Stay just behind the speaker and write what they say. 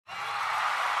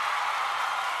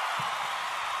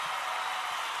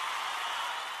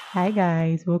Hi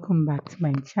guys, welcome back to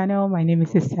my channel. My name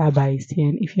is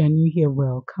esaabaessien. If you're new here,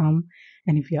 welcome.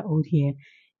 And if you're old here,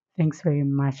 thanks very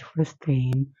much for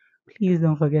staying. Please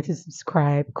don't forget to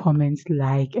subscribe, comment,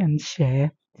 like, and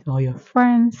share to all your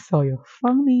friends, all your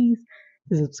families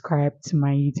to subscribe to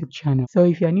my YouTube channel. So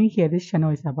if you're new here, this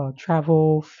channel is about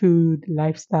travel, food,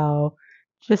 lifestyle,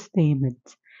 just name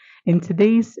it. In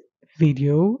today's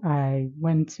video, I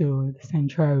went to the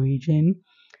central region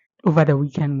over the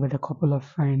weekend with a couple of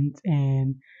friends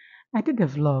and I did a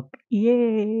vlog.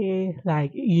 Yay!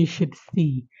 Like you should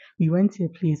see. We went to a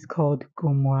place called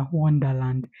Gomoa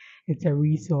Wondaland. It's a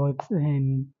resort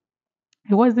and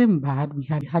it wasn't bad. We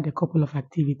had a couple of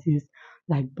activities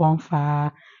like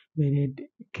bonfire, we did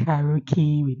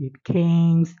karaoke, we did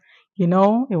games. It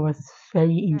was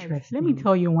very interesting. Let me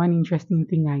tell you one interesting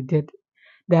thing I did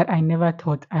that I never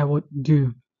thought I would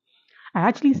do. I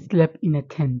actually slept in a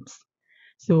tent.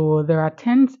 So there are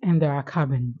tents and there are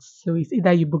cabins. So it's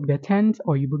either you book the tent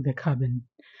or you book the cabin.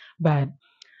 But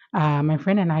my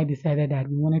friend and I decided that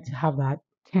we wanted to have that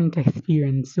tent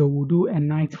experience. So we'll do a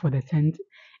night for the tent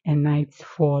and nights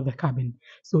for the cabin.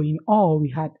 So in all,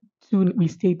 we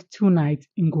stayed 2 nights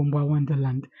in Gomoa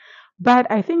Wonderland.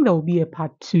 But I think there will be a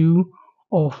part two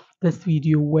of this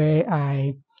video where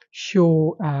I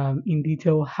show in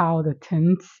detail how the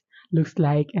tent looks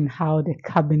like and how the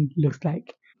cabin looks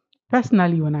like.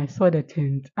 Personally, when I saw the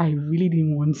tent, I really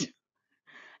didn't want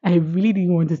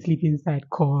to sleep inside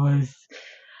because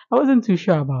I wasn't too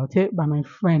sure about it. But my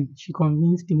friend, she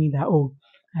convinced me that, oh,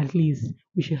 at least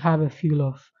we should have a feel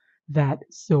of that.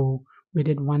 So we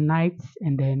did one night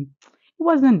and then it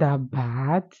wasn't that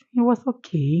bad. It was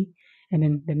okay. And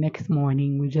then the next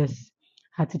morning, we just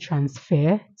had to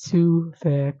transfer to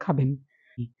the cabin.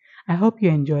 I hope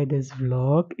you enjoyed this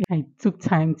vlog. I took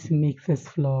time to make this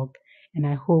vlog and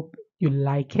I hope you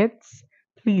like it.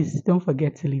 Please don't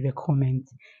forget to leave a comment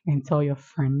and tell your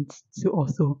friends to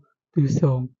also do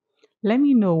so. Let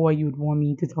me know what you'd want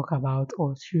me to talk about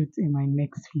or shoot in my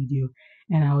next video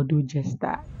and I'll do just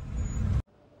that.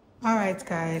 Alright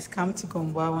guys, come to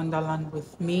Gomoa Wonderland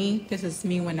with me. This is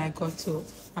me when I got to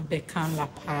Abekan La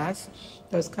Paz.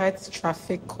 There was quite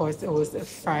traffic because it was a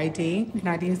Friday and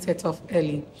I didn't set off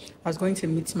early. I was going to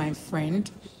meet my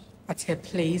friend at her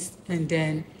place and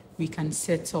then we can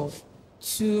set off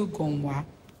to Gomoa.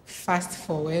 Fast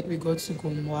forward, we go to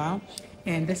Gomoa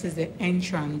and this is the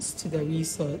entrance to the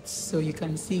resort. So you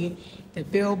can see the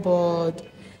billboard.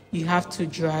 You have to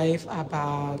drive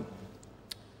about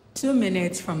 2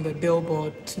 minutes from the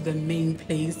billboard to the main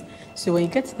place. So when you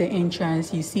get to the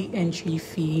entrance, you see entry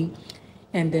fee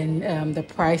and then the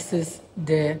prices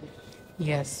there.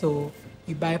 Yeah, so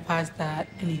you bypass that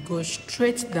and you go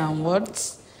straight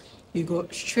downwards. You go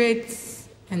straight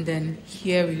and then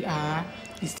here we are.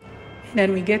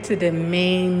 Then we get to the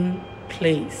main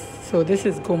place. So this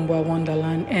is Gomoa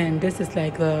Wonderland and this is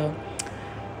like the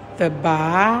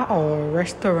bar or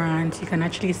restaurant. You can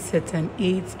actually sit and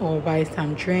eat or buy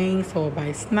some drinks or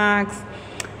buy snacks,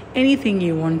 anything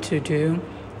you want to do.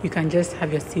 You can just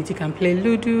have your seat. You can play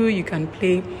Ludo, you can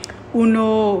play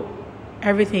Uno,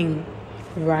 everything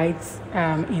right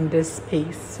in this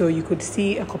space. So you could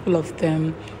see a couple of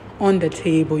them on the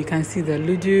table. You can see the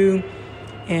Ludo,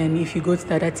 and if you go to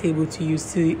the other table too, you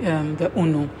see the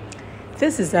Uno.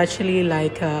 This is actually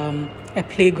like a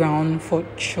playground for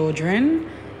children.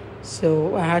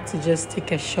 So I had to just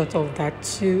take a shot of that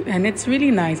too. And it's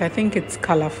really nice. I think it's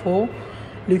colorful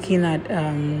looking at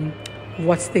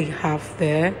what they have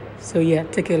there. So yeah,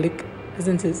 take a look.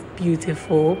 Isn't it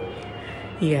beautiful?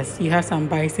 Yes, you have some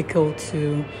bicycles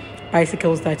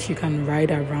that you can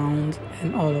ride around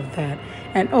and all of that.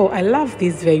 And oh, I love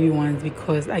these very ones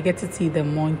because I get to see the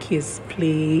monkeys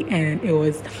play and it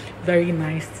was very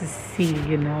nice to see,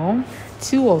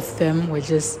 2 of them were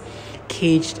just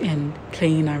caged and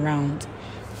playing around.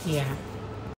 Yeah,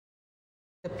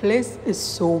 the place is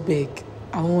so big,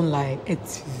 I won't lie,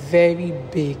 it's very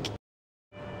big.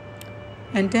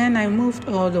 And then I moved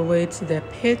all the way to the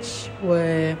pitch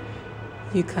where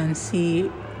you can see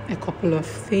a couple of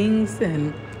things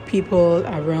and people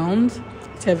around.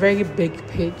 It's a very big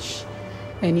pitch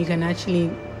and you can actually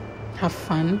have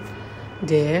fun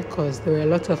there because there are a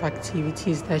lot of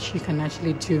activities that you can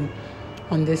actually do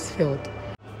on this field.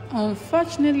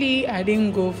 Unfortunately, I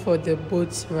didn't go for the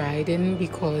boat riding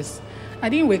because I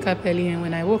didn't wake up early, and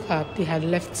when I woke up, they had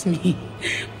left me.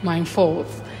 My fault.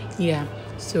 Yeah,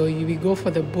 so you will go for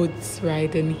the boat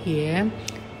riding here.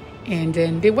 And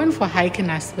then they went for hiking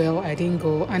as well. I didn't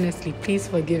go. Honestly, please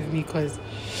forgive me because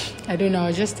I don't know, I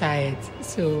was just tired.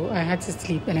 So I had to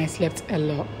sleep and I slept a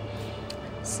lot.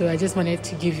 So I just wanted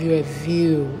to give you a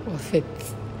view of it.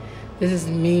 This is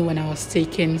me when I was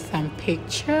taking some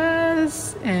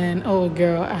pictures, and oh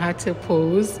girl, I had to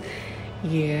pose.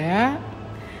 Yeah,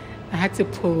 I had to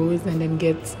pose and then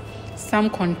get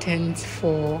some content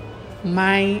for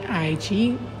my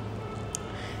IG.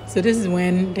 So this is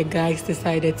when the guys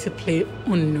decided to play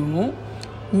Uno.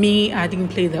 Me, I didn't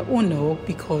play the Uno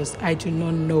because I do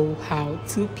not know how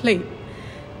to play.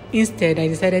 Instead, I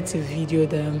decided to video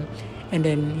them and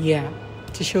then, yeah,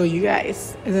 to show you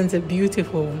guys. Isn't it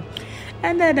beautiful?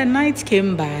 And then the night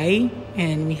came by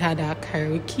and we had our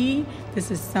karaoke. This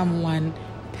is someone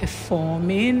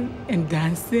performing and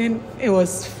dancing. It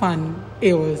was fun.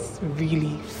 It was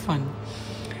really fun.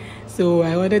 So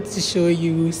I wanted to show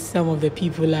you some of the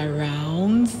people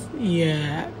around.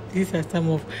 Yeah, these are some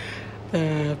of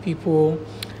the people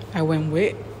I went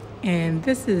with. And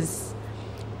this is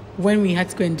when we had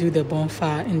to go and do the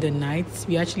bonfire in the night.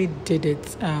 We actually did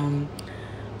it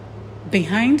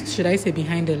behind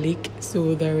the lake.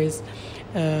 So there is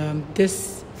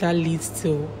this that leads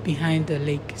to behind the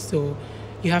lake. So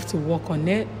you have to walk on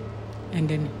it, and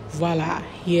then voila,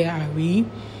 here are we.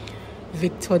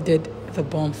 Victor did the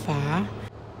bonfire.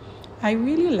 I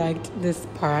really liked this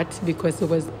part because it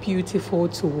was beautiful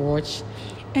to watch,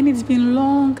 and it's been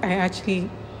long I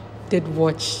actually did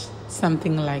watch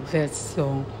something like this,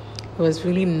 so it was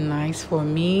really nice for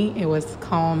me. It was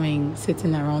calming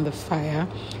sitting around the fire,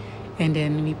 and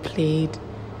then we played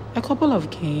a couple of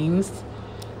games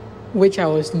which I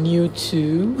was new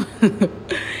to.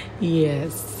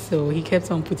 Yes, so he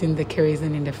kept on putting the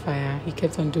kerosene in the fire. He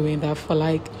kept on doing that for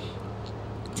like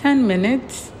 10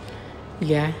 minutes.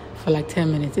 Yeah, for like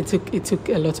 10 minutes. It took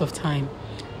a lot of time.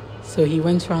 So he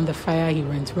went around the fire, he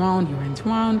went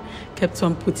round, kept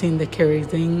on putting the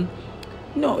kerosene.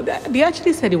 No, they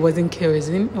actually said it wasn't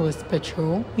kerosene, it was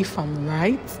petrol, if I'm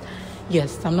right.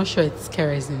 Yes, I'm not sure it's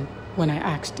kerosene. When I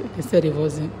asked, they said it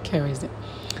wasn't kerosene.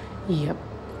 Yep.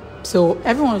 So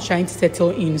everyone was trying to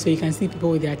settle in, so you can see people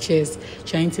with their chairs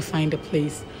trying to find a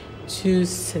place to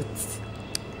sit.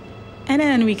 And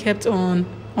then we kept on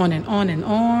and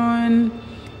on.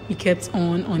 We kept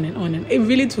on and on. And it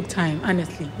really took time,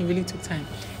 honestly. It really took time.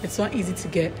 It's not easy to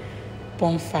get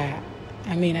bonfire.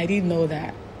 I mean, I didn't know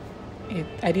that.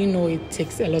 I didn't know it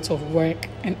takes a lot of work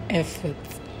and effort.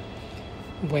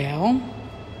 Well,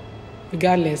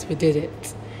 regardless, we did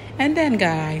it. And then,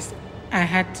 guys, I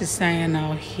had to sign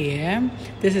out here.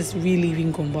 This is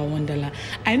reliving Gomoa Wondaland.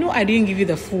 I know I didn't give you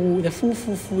the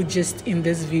full gist in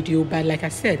this video, but like I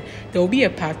said, there will be a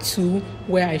part 2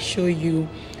 where I show you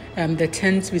the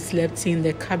tent we slept in,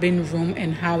 the cabin room,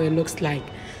 and how it looks like.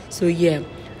 So yeah,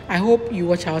 I hope you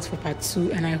watch out for part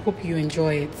 2, and I hope you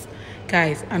enjoy it.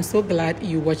 Guys, I'm so glad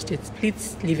you watched it.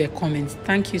 Please leave a comment.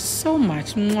 Thank you so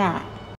much. Mwah.